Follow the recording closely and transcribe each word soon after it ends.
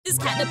This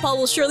catnip ball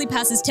will surely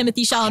pass as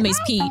Timothy Chalamet's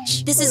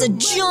Peach. This is a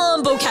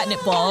jumbo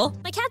catnip ball.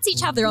 My cats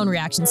each have their own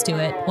reactions to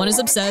it. One is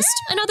obsessed,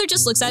 another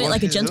just looks at it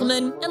like a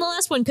gentleman, and the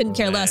last one couldn't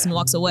care less and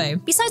walks away.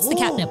 Besides the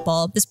catnip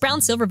ball, this brown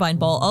Silvervine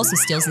ball also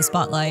steals the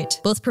spotlight.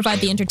 Both provide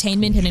the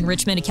entertainment and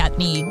enrichment a cat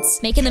needs,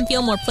 making them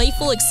feel more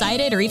playful,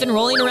 excited, or even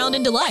rolling around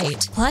in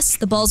delight. Plus,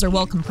 the balls are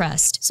well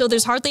compressed, so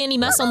there's hardly any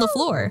mess on the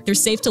floor. They're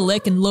safe to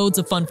lick and loads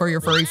of fun for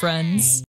your furry friends.